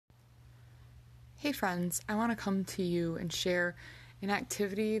Hey friends, I want to come to you and share an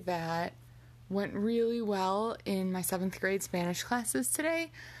activity that went really well in my 7th grade Spanish classes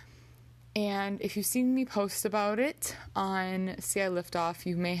today. And if you've seen me post about it on CI Liftoff,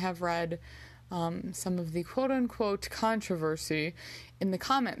 you may have read some of the quote-unquote controversy in the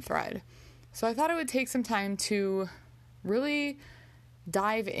comment thread. So I thought it would take some time to really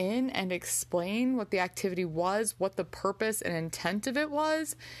dive in and explain what the activity was, what the purpose and intent of it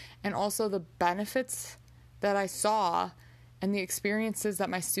was, and also the benefits that I saw and the experiences that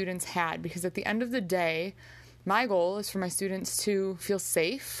my students had. Because at the end of the day, my goal is for my students to feel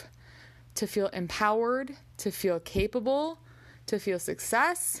safe, to feel empowered, to feel capable, to feel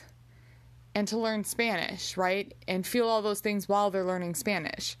success, and to learn Spanish, right? And feel all those things while they're learning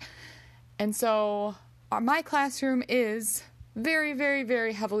Spanish. And so my classroom is very, very,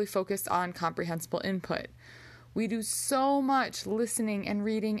 very heavily focused on comprehensible input. We do so much listening and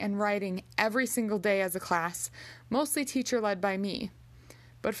reading and writing every single day as a class, mostly teacher-led by me.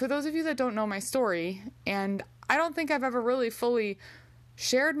 But for those of you that don't know my story, and I don't think I've ever really fully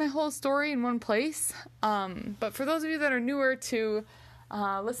shared my whole story in one place, but for those of you that are newer to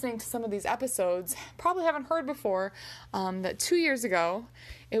listening to some of these episodes, probably haven't heard before that 2 years ago,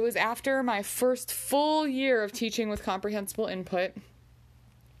 it was after my first full year of teaching with comprehensible input,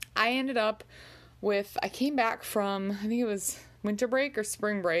 I ended up I came back from, I think it was winter break or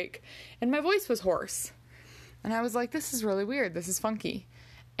spring break, and my voice was hoarse. And I was like, this is really weird, this is funky.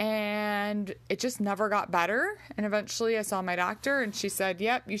 And it just never got better. And eventually I saw my doctor and she said,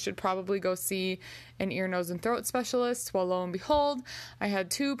 yep, you should probably go see an ear, nose, and throat specialist. Well, lo and behold, I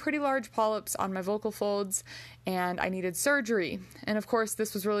had 2 pretty large polyps on my vocal folds and I needed surgery. And of course,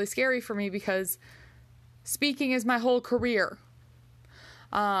 this was really scary for me because speaking is my whole career.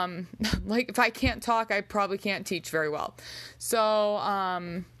 If I can't talk, I probably can't teach very well. So,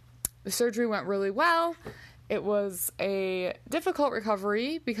 the surgery went really well. It was a difficult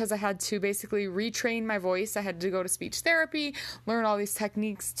recovery because I had to basically retrain my voice. I had to go to speech therapy, learn all these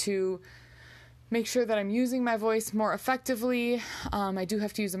techniques to make sure that I'm using my voice more effectively. I do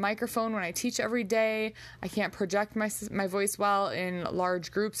have to use a microphone when I teach every day. I can't project my voice well in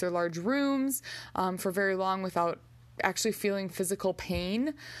large groups or large rooms for very long without actually feeling physical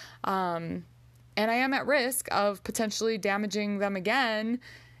pain. And I am at risk of potentially damaging them again.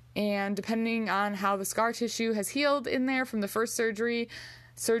 And depending on how the scar tissue has healed in there from the first surgery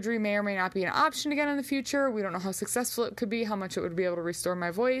may or may not be an option again in the future. We don't know how successful it could be, how much it would be able to restore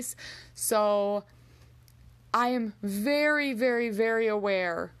my voice. So I am very, very, very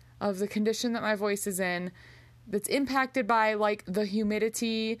aware of the condition that my voice is in, that's impacted by the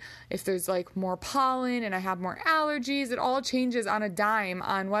humidity. If there's more pollen and I have more allergies, it all changes on a dime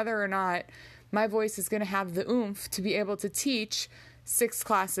on whether or not my voice is going to have the oomph to be able to teach 6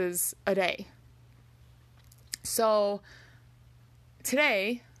 classes a day. So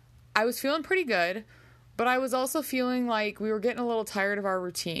today I was feeling pretty good, but I was also feeling like we were getting a little tired of our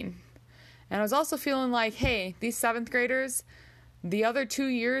routine. And I was also feeling like, hey, these 7th graders, the other 2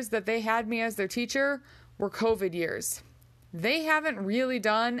 years that they had me as their teacher were COVID years. They haven't really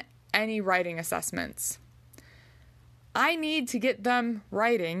done any writing assessments. I need to get them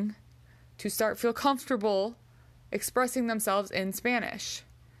writing to start feel comfortable expressing themselves in Spanish.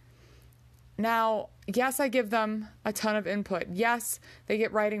 Now, yes, I give them a ton of input. Yes, they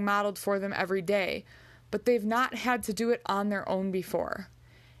get writing modeled for them every day, but they've not had to do it on their own before.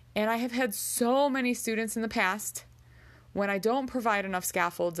 And I have had so many students in the past, when I don't provide enough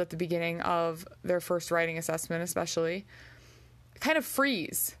scaffolds at the beginning of their first writing assessment especially, kind of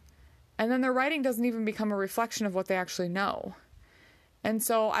freeze. And then their writing doesn't even become a reflection of what they actually know. And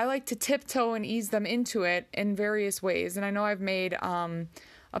so I like to tiptoe and ease them into it in various ways. And I know I've made a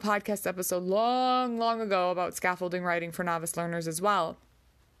podcast episode long, long ago about scaffolding writing for novice learners as well.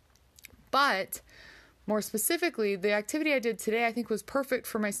 But more specifically, the activity I did today I think was perfect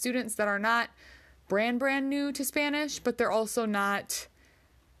for my students that are not brand new to Spanish, but they're also not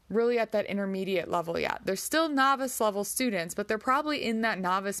really at that intermediate level yet. They're still novice level students, but they're probably in that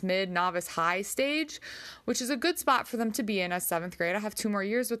novice mid, novice high stage, which is a good spot for them to be in as 7th grade. I have 2 more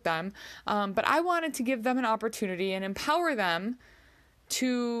years with them, but I wanted to give them an opportunity and empower them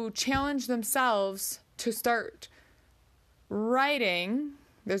to challenge themselves to start writing,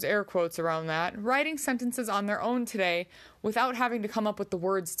 there's air quotes around that, writing sentences on their own today without having to come up with the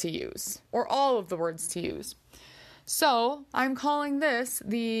words to use, or all of the words to use. So I'm calling this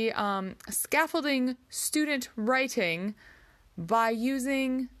the Scaffolding Student Writing by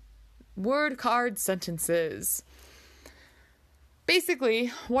using word card sentences.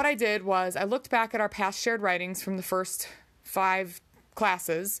 Basically, what I did was I looked back at our past shared writings from the first 5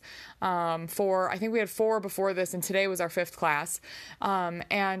 classes. I think we had 4 before this, and today was our 5th class.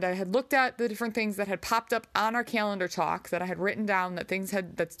 And I had looked at the different things that had popped up on our calendar talk that I had written down,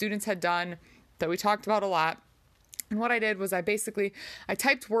 that students had done, that we talked about a lot. And what I did was I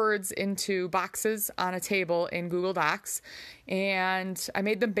typed words into boxes on a table in Google Docs, and I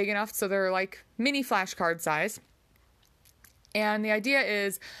made them big enough so they're like mini flashcard size. And the idea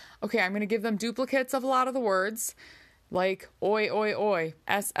is, okay, I'm going to give them duplicates of a lot of the words, like oi, oi, oi,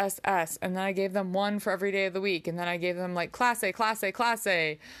 S, S, S. And then I gave them one for every day of the week. And then I gave them like class A, class A, class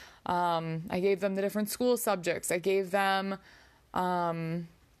A. I gave them the different school subjects. I gave them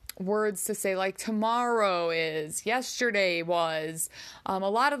words to say like tomorrow is, yesterday was, a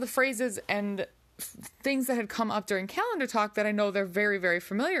lot of the phrases and things that had come up during calendar talk that I know they're very, very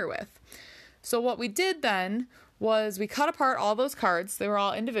familiar with. So what we did then was we cut apart all those cards. They were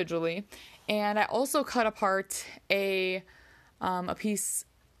all individually. And I also cut apart a piece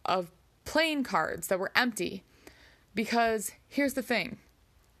of plain cards that were empty. Because here's the thing.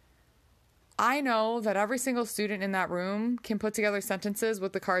 I know that every single student in that room can put together sentences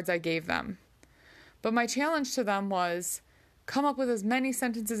with the cards I gave them. But my challenge to them was come up with as many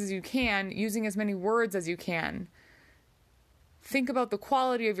sentences as you can using as many words as you can. Think about the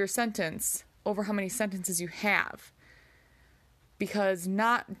quality of your sentence over how many sentences you have. Because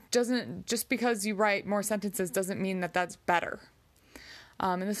just because you write more sentences doesn't mean that that's better.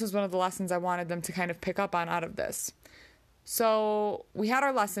 And this is one of the lessons I wanted them to kind of pick up on out of this. So we had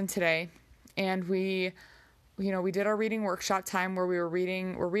our lesson today, and we did our reading workshop time where we're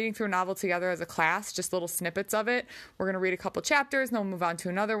reading through a novel together as a class, just little snippets of it. We're going to read a couple chapters, and then we'll move on to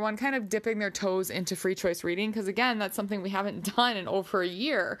another one, kind of dipping their toes into free choice reading, because again, that's something we haven't done in over a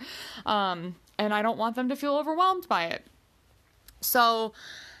year. And I don't want them to feel overwhelmed by it. So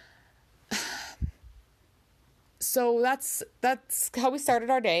that's how we started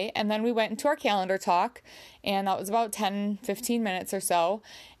our day. And then we went into our calendar talk, and that was about 10-15 minutes or so.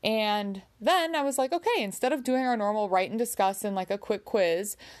 And then I was like, okay, instead of doing our normal write and discuss and like a quick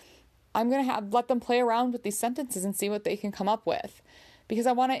quiz, I'm going to let them play around with these sentences and see what they can come up with, because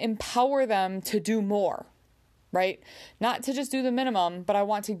I want to empower them to do more, right? Not to just do the minimum, but I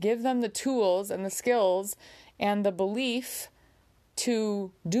want to give them the tools and the skills and the belief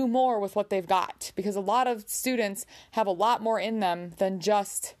to do more with what they've got, because a lot of students have a lot more in them than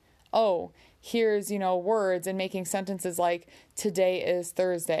just, here's, words and making sentences like today is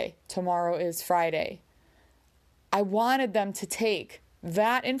Thursday, tomorrow is Friday. I wanted them to take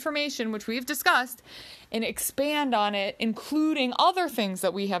that information, which we've discussed, and expand on it, including other things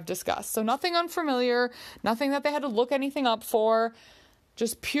that we have discussed. So nothing unfamiliar, nothing that they had to look anything up for,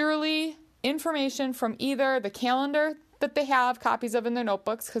 just purely information from either the calendar that they have copies of in their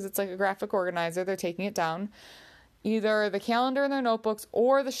notebooks, because it's like a graphic organizer, they're taking it down, either the calendar in their notebooks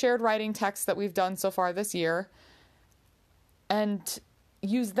or the shared writing text that we've done so far this year, and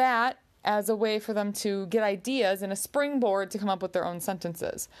use that as a way for them to get ideas and a springboard to come up with their own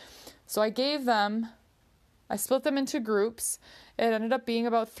sentences. So I split them into groups. It ended up being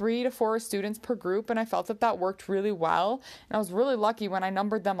about 3 to 4 students per group, and I felt that worked really well. And I was really lucky when I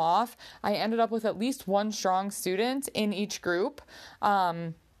numbered them off. I ended up with at least one strong student in each group.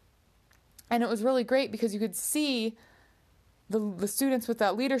 And it was really great because you could see the students with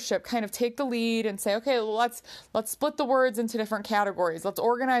that leadership kind of take the lead and say, okay, well, let's split the words into different categories. Let's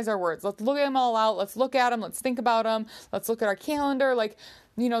organize our words. Let's look at them all out. Let's look at them. Let's think about them. Let's look at our calendar.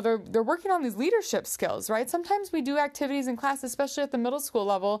 They're working on these leadership skills, right? Sometimes we do activities in class, especially at the middle school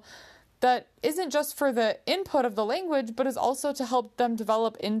level, that isn't just for the input of the language, but is also to help them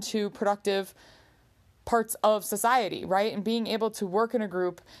develop into productive parts of society, right? And being able to work in a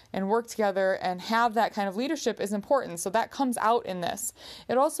group and work together and have that kind of leadership is important. So that comes out in this.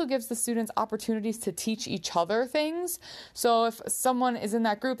 It also gives the students opportunities to teach each other things. So if someone is in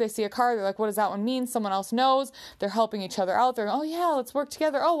that group, they see a card, they're like, what does that one mean? Someone else knows. They're helping each other out. They're, oh yeah, let's work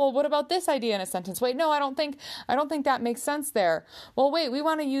together. Oh, well, what about this idea in a sentence? Wait, no, I don't think that makes sense there. Well, wait, we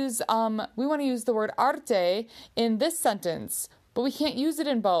want to use the word arte in this sentence, but we can't use it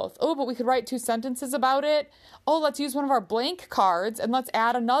in both. Oh, but we could write 2 sentences about it. Oh, let's use one of our blank cards and let's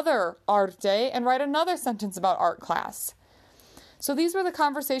add another arte and write another sentence about art class. So these were the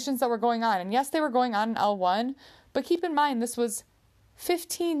conversations that were going on. And yes, they were going on in L1, but keep in mind, this was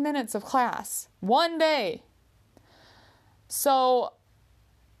 15 minutes of class, one day. So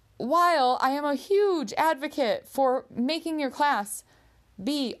while I am a huge advocate for making your class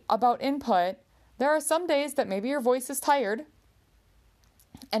be about input, there are some days that maybe your voice is tired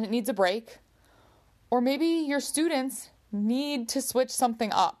and it needs a break, or maybe your students need to switch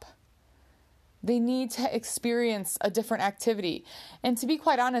something up. They need to experience a different activity. And to be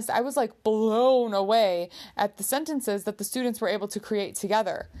quite honest, I was like blown away at the sentences that the students were able to create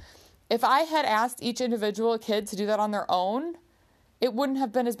together. If I had asked each individual kid to do that on their own, it wouldn't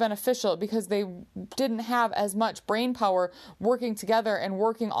have been as beneficial because they didn't have as much brain power working together and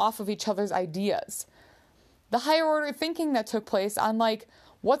working off of each other's ideas. The higher order thinking that took place on like,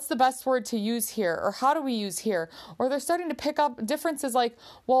 what's the best word to use here? Or how do we use here? Or they're starting to pick up differences like,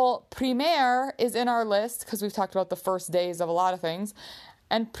 well, primer is in our list because we've talked about the first days of a lot of things.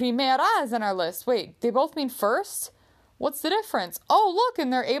 And primera is in our list. Wait, they both mean first? What's the difference? Oh, look,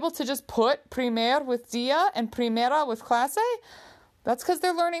 and they're able to just put primer with dia and primera with clase? That's because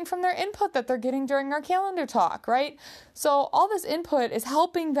they're learning from their input that they're getting during our calendar talk, right? So all this input is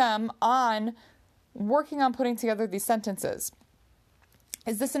helping them on working on putting together these sentences.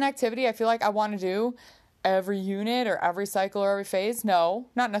 Is this an activity I feel like I want to do every unit or every cycle or every phase? No,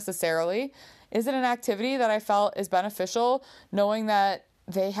 not necessarily. Is it an activity that I felt is beneficial knowing that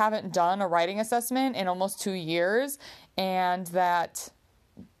they haven't done a writing assessment in almost 2 years and that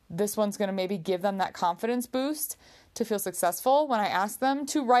this one's going to maybe give them that confidence boost to feel successful when I ask them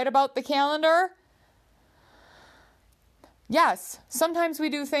to write about the calendar? Yes, sometimes we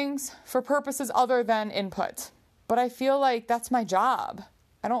do things for purposes other than input, but I feel like that's my job.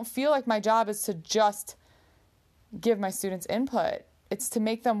 I don't feel like my job is to just give my students input. It's to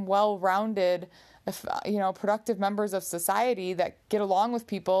make them well-rounded, productive members of society that get along with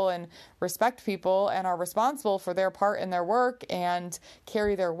people and respect people and are responsible for their part in their work and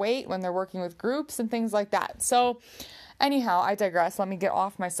carry their weight when they're working with groups and things like that. So anyhow, I digress. Let me get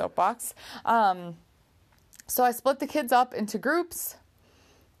off my soapbox. So I split the kids up into groups.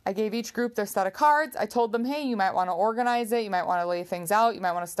 I gave each group their set of cards. I told them, hey, you might want to organize it. You might want to lay things out. You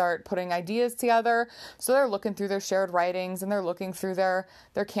might want to start putting ideas together. So they're looking through their shared writings and they're looking through their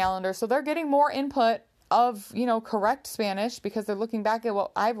calendar. So they're getting more input of, correct Spanish because they're looking back at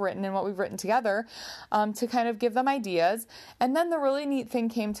what I've written and what we've written together to kind of give them ideas. And then the really neat thing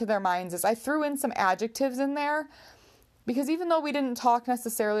came to their minds is I threw in some adjectives in there because even though we didn't talk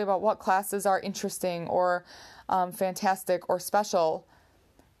necessarily about what classes are interesting or fantastic or special,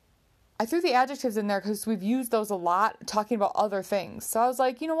 I threw the adjectives in there because we've used those a lot talking about other things. So I was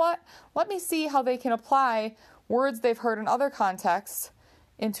like, you know what? Let me see how they can apply words they've heard in other contexts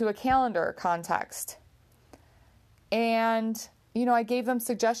into a calendar context. And, I gave them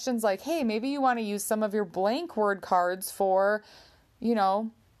suggestions like, hey, maybe you want to use some of your blank word cards for,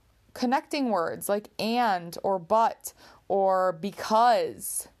 connecting words like and or but or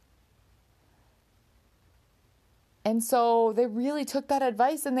because. And so they really took that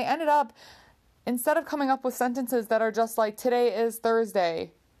advice and they ended up, instead of coming up with sentences that are just like, today is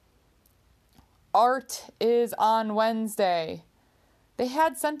Thursday, art is on Wednesday, they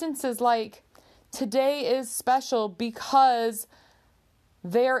had sentences like, today is special because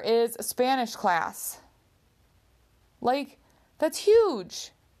there is a Spanish class. Like, that's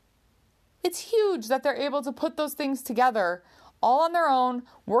huge. It's huge that they're able to put those things together all on their own,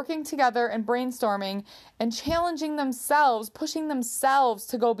 working together and brainstorming and challenging themselves, pushing themselves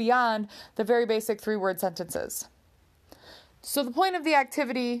to go beyond the very basic 3-word sentences. So the point of the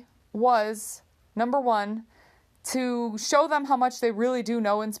activity was, number 1, to show them how much they really do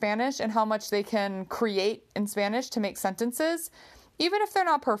know in Spanish and how much they can create in Spanish to make sentences, even if they're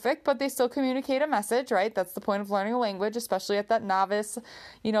not perfect, but they still communicate a message, right? That's the point of learning a language, especially at that novice,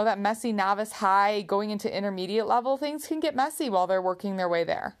 that messy novice high going into intermediate level. Things can get messy while they're working their way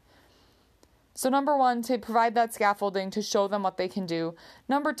there. So number 1, to provide that scaffolding to show them what they can do.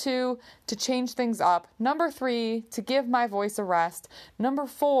 Number 2, to change things up. Number 3, to give my voice a rest. Number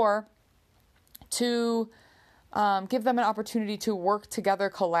 4, to give them an opportunity to work together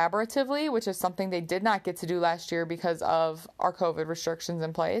collaboratively, which is something they did not get to do last year because of our COVID restrictions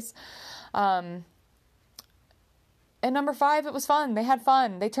in place. And number 5, it was fun. They had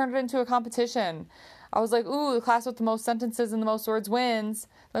fun. They turned it into a competition. I was like, ooh, the class with the most sentences and the most words wins.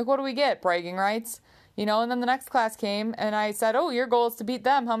 Like, what do we get? Bragging rights? And then the next class came and I said, oh, your goal is to beat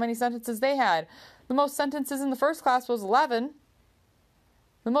them. How many sentences they had? The most sentences in the first class was 11.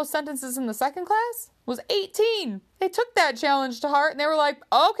 The most sentences in the second class was 18. They took that challenge to heart and they were like,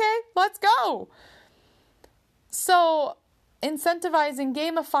 okay, let's go. So incentivizing,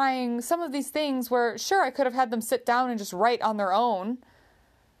 gamifying some of these things where, sure, I could have had them sit down and just write on their own,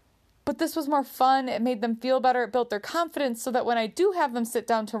 but this was more fun. It made them feel better. It built their confidence so that when I do have them sit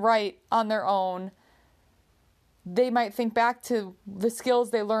down to write on their own, they might think back to the skills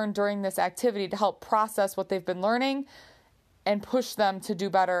they learned during this activity to help process what they've been learning and push them to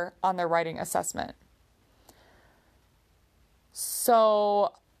do better on their writing assessment.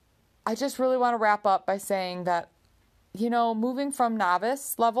 So I just really want to wrap up by saying that, moving from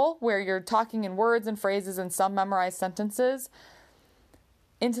novice level, where you're talking in words and phrases and some memorized sentences,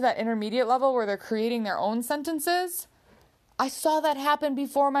 into that intermediate level where they're creating their own sentences, I saw that happen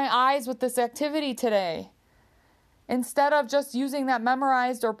before my eyes with this activity today. Instead of just using that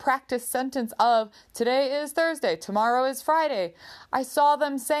memorized or practiced sentence of today is Thursday, tomorrow is Friday, I saw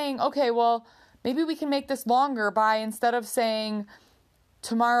them saying, okay, well, maybe we can make this longer by, instead of saying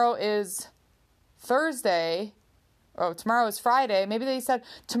tomorrow is Thursday, or tomorrow is Friday, maybe they said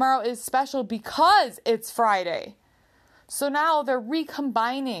tomorrow is special because it's Friday. So now they're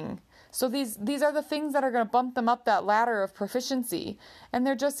recombining. So these are the things that are going to bump them up that ladder of proficiency. And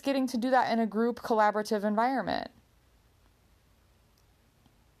they're just getting to do that in a group collaborative environment.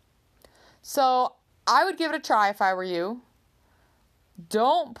 So I would give it a try if I were you.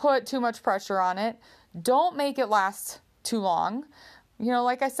 Don't put too much pressure on it. Don't make it last too long.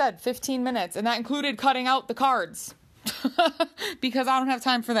 Like I said, 15 minutes. And that included cutting out the cards. Because I don't have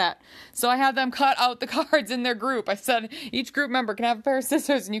time for that. So I had them cut out the cards in their group. I said each group member can have a pair of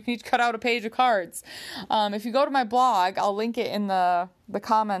scissors and you can each cut out a page of cards. If you go to my blog, I'll link it in the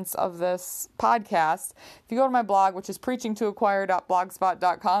comments of this podcast. If you go to my blog, which is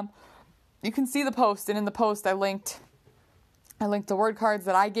preachingtoacquire.blogspot.com, you can see the post. And in the post, I linked the word cards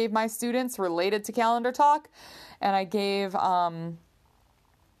that I gave my students related to Calendar Talk. And I gave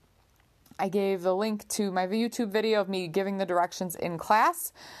the link to my YouTube video of me giving the directions in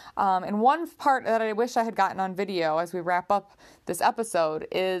class. And one part that I wish I had gotten on video as we wrap up this episode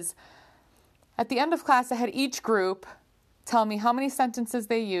is at the end of class, I had each group tell me how many sentences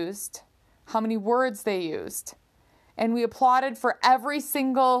they used, how many words they used. And we applauded for every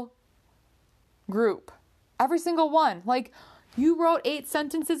single group, every single one. Like, you wrote 8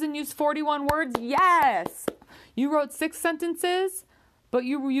 sentences and used 41 words? Yes! You wrote 6 sentences, but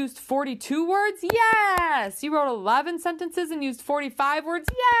you used 42 words? Yes! You wrote 11 sentences and used 45 words?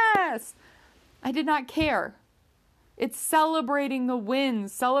 Yes! I did not care. It's celebrating the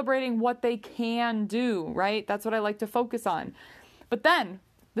wins, celebrating what they can do, right? That's what I like to focus on. But then,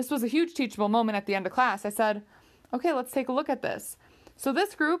 this was a huge teachable moment at the end of class. I said, okay, let's take a look at this. So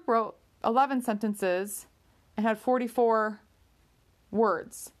this group wrote 11 sentences and had 44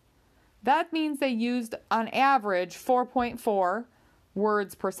 words. That means they used, on average, 4.4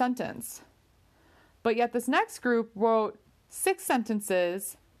 words per sentence. But yet this next group wrote 6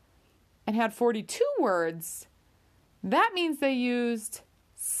 sentences and had 42 words. That means they used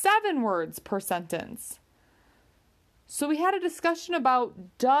 7 words per sentence. So we had a discussion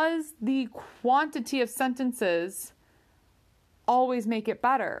about, does the quantity of sentences always make it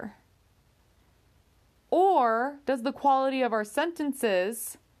better? Or does the quality of our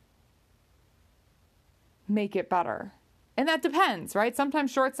sentences make it better? And that depends, right?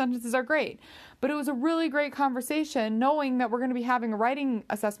 Sometimes short sentences are great. But it was a really great conversation knowing that we're going to be having a writing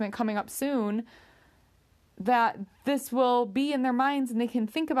assessment coming up soon, that this will be in their minds and they can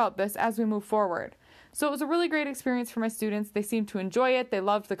think about this as we move forward. So it was a really great experience for my students. They seemed to enjoy it. They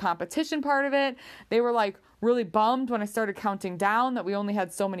loved the competition part of it. They were like really bummed when I started counting down that we only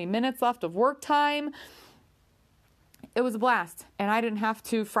had so many minutes left of work time. It was a blast. And I didn't have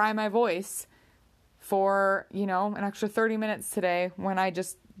to fry my voice for, an extra 30 minutes today when I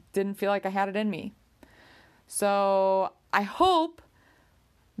just didn't feel like I had it in me. So I hope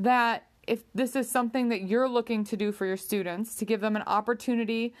that if this is something that you're looking to do for your students, to give them an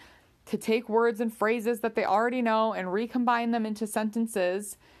opportunity to take words and phrases that they already know and recombine them into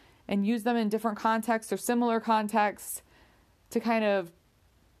sentences and use them in different contexts or similar contexts to kind of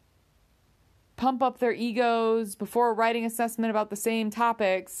pump up their egos before a writing assessment about the same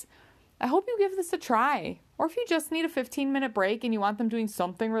topics, I hope you give this a try. Or if you just need a 15-minute break and you want them doing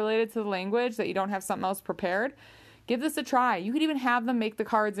something related to the language that you don't have something else prepared, give this a try. You could even have them make the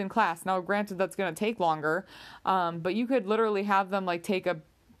cards in class. Now, granted, that's going to take longer, but you could literally have them take a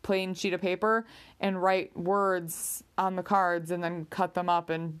plain sheet of paper and write words on the cards and then cut them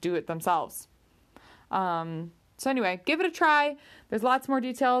up and do it themselves. So anyway, give it a try. There's lots more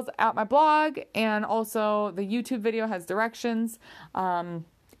details at my blog, and also the YouTube video has directions.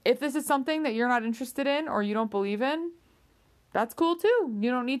 If this is something that you're not interested in or you don't believe in, that's cool too.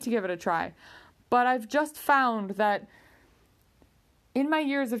 You don't need to give it a try. But I've just found that in my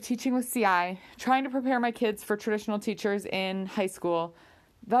years of teaching with CI, trying to prepare my kids for traditional teachers in high school,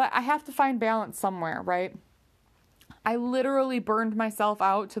 that I have to find balance somewhere, right? I literally burned myself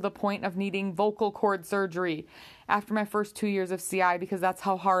out to the point of needing vocal cord surgery after my first 2 years of CI because that's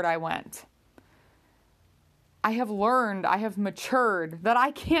how hard I went. I have learned, I have matured that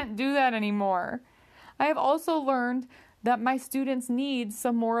I can't do that anymore. I have also learned that my students need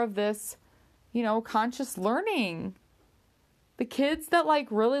some more of this, conscious learning. The kids that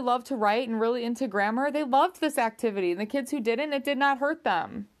really love to write and really into grammar, they loved this activity. And the kids who didn't, it did not hurt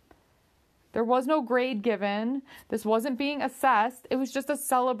them. There was no grade given. This wasn't being assessed. It was just a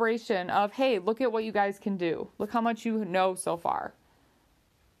celebration of, hey, look at what you guys can do. Look how much you know so far.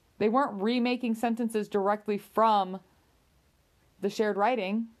 They weren't remaking sentences directly from the shared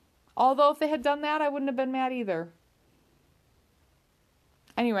writing. Although if they had done that, I wouldn't have been mad either.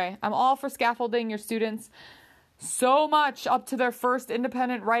 Anyway, I'm all for scaffolding your students so much up to their first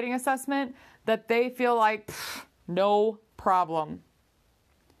independent writing assessment that they feel like, no problem.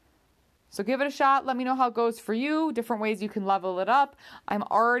 So give it a shot. Let me know how it goes for you, different ways you can level it up. I'm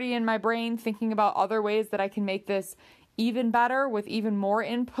already in my brain thinking about other ways that I can make this even better with even more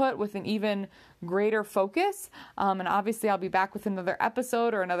input, with an even greater focus. And obviously I'll be back with another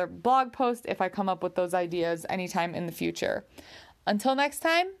episode or another blog post if I come up with those ideas anytime in the future. Until next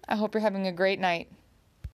time, I hope you're having a great night.